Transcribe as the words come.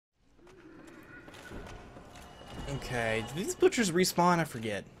Okay, do these butchers respawn? I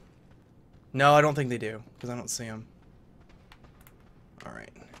forget. No, I don't think they do, because I don't see them.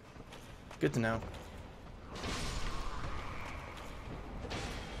 Alright. Good to know.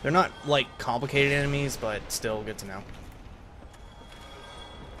 They're not, like, complicated enemies, but still good to know.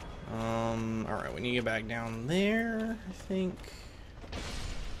 Alright, we need to get back down there, I think.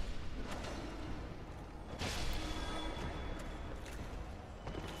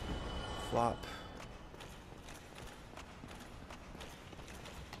 Flop.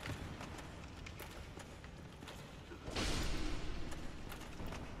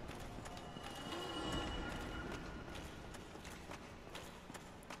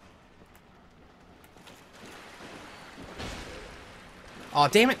 Aw,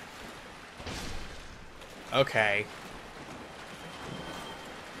 damn it! Okay.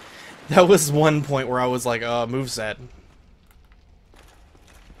 That was one point where I was like, moveset.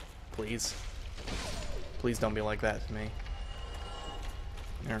 Please. Please don't be like that to me.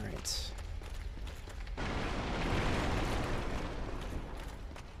 Alright.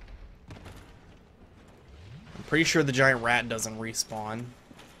 I'm pretty sure the giant rat doesn't respawn.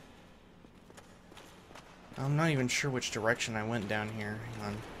 I'm not even sure which direction I went down here. Hang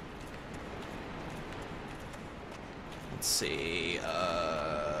on. Let's see,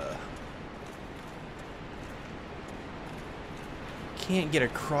 can't get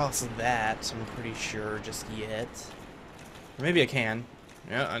across that, I'm pretty sure, just yet. Or maybe I can.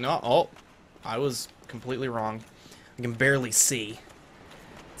 Yeah, no, oh, I was completely wrong. I can barely see.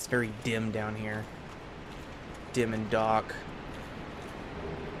 It's very dim down here. Dim and dark.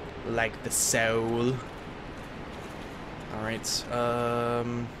 Like the soul. Alright,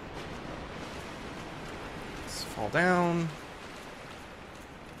 let's fall down.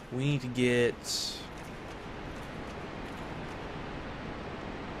 We need to get...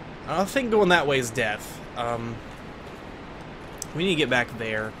 I don't think going that way is death. We need to get back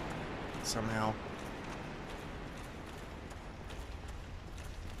there somehow.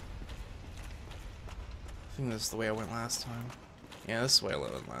 I think this is the way I went last time. Yeah, this is the way I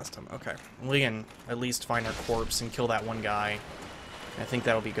went last time. Okay. We can at least find our corpse and kill that one guy. I think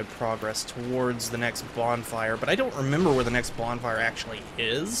that'll be good progress towards the next bonfire, but I don't remember where the next bonfire actually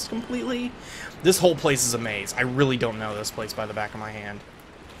is completely. This whole place is a maze. I really don't know this place by the back of my hand.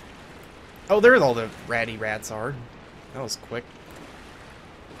 Oh, there all the ratty rats are. That was quick.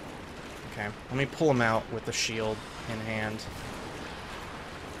 Okay, let me pull them out with the shield in hand.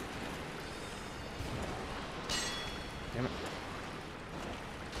 Damn it.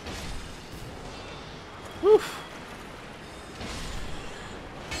 Woof.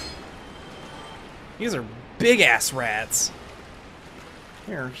 These are big-ass rats.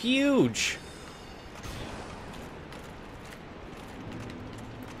 They're huge.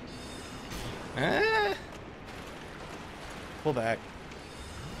 Ah. Pull back.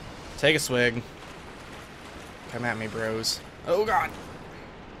 Take a swig. Come at me, bros. Oh, God.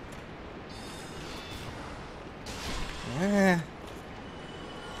 Ah.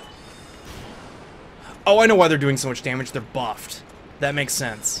 Oh, I know why they're doing so much damage. They're buffed. That makes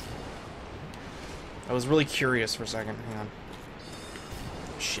sense. I was really curious for a second. Hang on.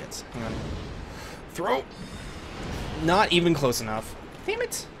 Shit. Hang on. Throw! Not even close enough. Damn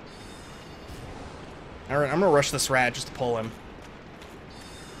it! Alright, I'm gonna rush this rat just to pull him.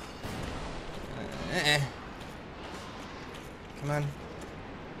 Come on.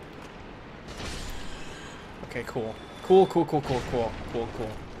 Okay, cool. Cool.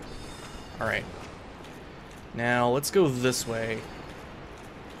 Alright. Now, let's go this way.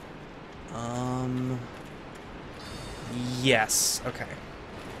 Yes. Okay.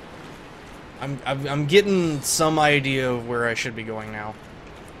 I'm getting some idea of where I should be going now.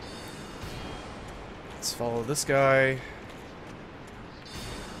 Let's follow this guy.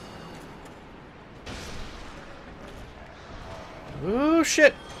 Oh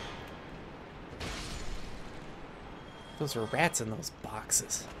shit! Those are rats in those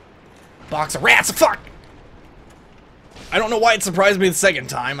boxes. Box of rats! Fuck! I don't know why it surprised me the second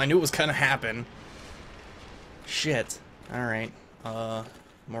time. I knew it was gonna happen. Shit. Alright.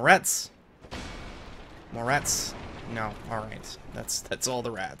 More rats. More rats? No. Alright. That's all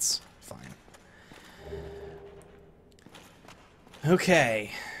the rats. Fine.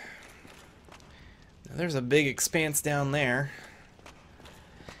 Okay. Now, there's a big expanse down there.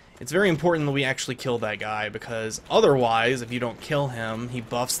 It's very important that we actually kill that guy, because otherwise, if you don't kill him, he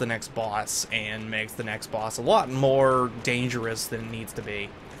buffs the next boss and makes the next boss a lot more dangerous than it needs to be.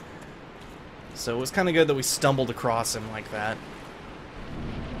 So it was kind of good that we stumbled across him like that.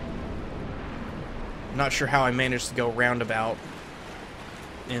 I'm not sure how I managed to go roundabout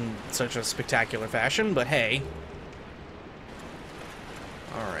in such a spectacular fashion, but hey,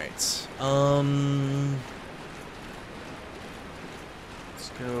 Alright. Let's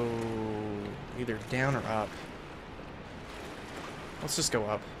go either down or up. Let's just go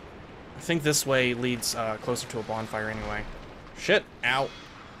up. I think this way leads closer to a bonfire anyway. Shit! Ow!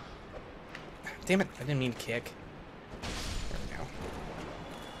 Damn it, I didn't mean to kick. There we go.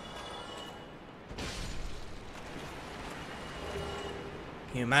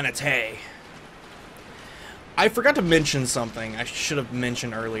 Humanity! I forgot to mention something I should have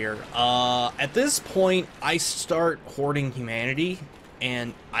mentioned earlier. At this point, I start hoarding humanity,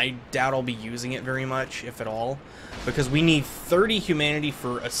 and I doubt I'll be using it very much, if at all, because we need 30 humanity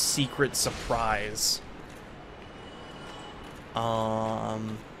for a secret surprise.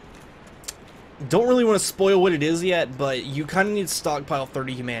 Don't really want to spoil what it is yet, but you kind of need to stockpile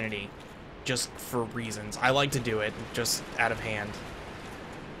 30 humanity, just for reasons. I like to do it, just out of hand.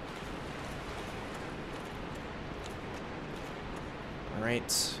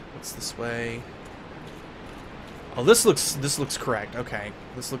 Alright, what's this way? Oh, this looks correct. Okay,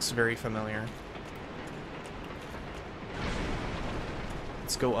 this looks very familiar.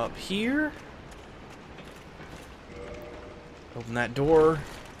 Let's go up here. Open that door.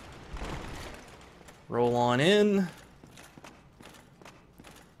 Roll on in.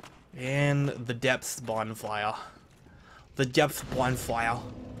 And the depths bonfire. The depth bonfire.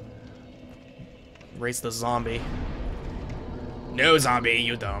 Race the zombie. No, zombie,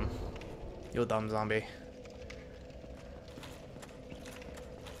 you dumb. You dumb zombie.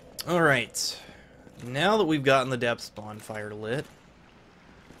 Alright. Now that we've gotten the depths bonfire lit,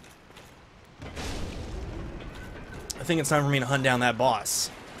 I think it's time for me to hunt down that boss.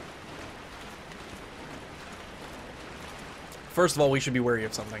 First of all, we should be wary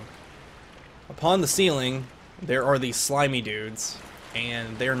of something. Upon the ceiling, there are these slimy dudes,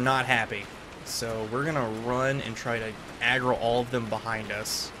 and they're not happy. So we're gonna run and try to aggro all of them behind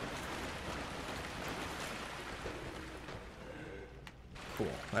us. Cool,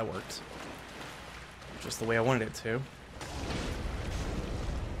 that worked. Just the way I wanted it to.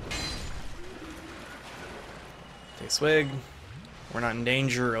 Okay, swig. We're not in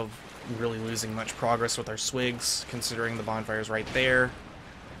danger of really losing much progress with our swigs, considering the bonfire's right there.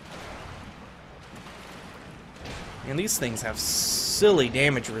 And these things have silly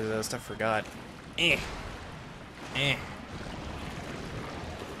damage resist, I forgot. Eh. Eh.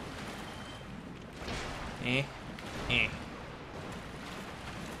 Eh. Eh.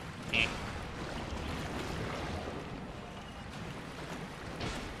 Eh.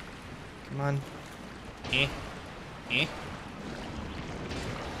 Come on. Eh. Eh.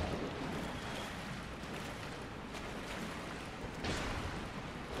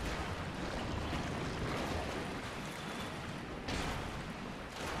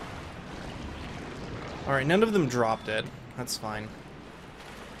 Alright, none of them dropped it. That's fine.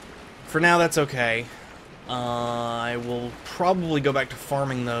 For now, that's okay. I will probably go back to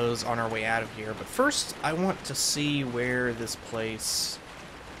farming those on our way out of here. But first, I want to see where this place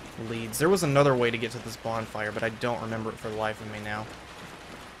leads. There was another way to get to this bonfire, but I don't remember it for the life of me now.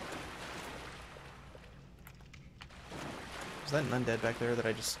 Was that an undead back there that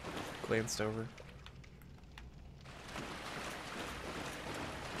I just glanced over?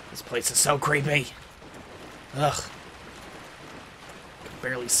 This place is so creepy! Ugh. I can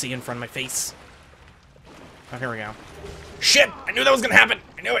barely see in front of my face. Oh, here we go. Shit! I knew that was gonna happen!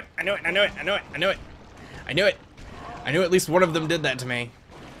 I knew it! I knew it! I knew it! I knew it! I knew it! I knew it! I knew at least one of them did that to me.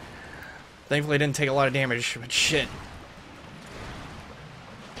 Thankfully I didn't take a lot of damage, but shit.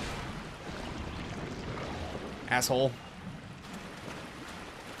 Asshole.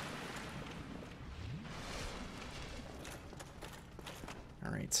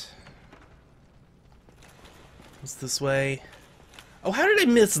 Alright. What's this way? Oh, how did I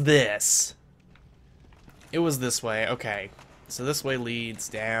miss this? It was this way, okay. So this way leads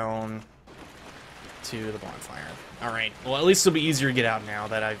down to the bonfire. Alright, well at least it'll be easier to get out now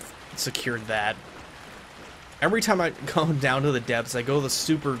that I've secured that. Every time I go down to the depths, I go the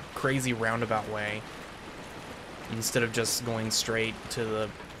super crazy roundabout way. Instead of just going straight to the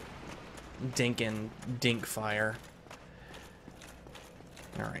dink fire.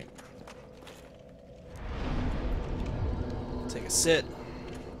 Alright. Take a sit.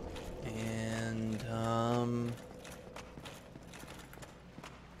 And,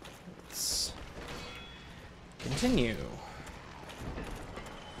 let's continue.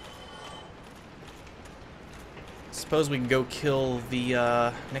 Suppose we can go kill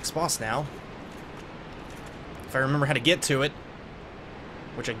the, next boss now. If I remember how to get to it.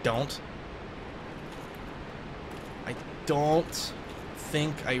 Which I don't. I don't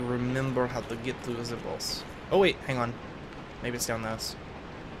think I remember how to get to the boss. Oh wait, hang on. Maybe it's down this.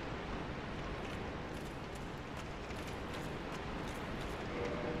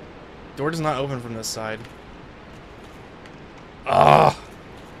 Door does not open from this side. Ugh!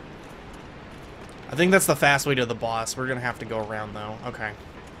 I think that's the fast way to the boss. We're gonna have to go around, though. Okay.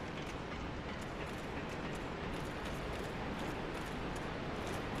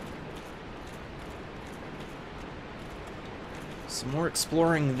 Some more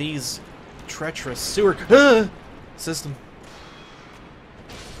exploring these treacherous sewer system.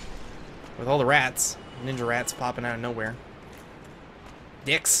 With all the rats. Ninja rats popping out of nowhere.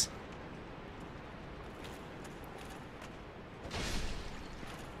 Dicks.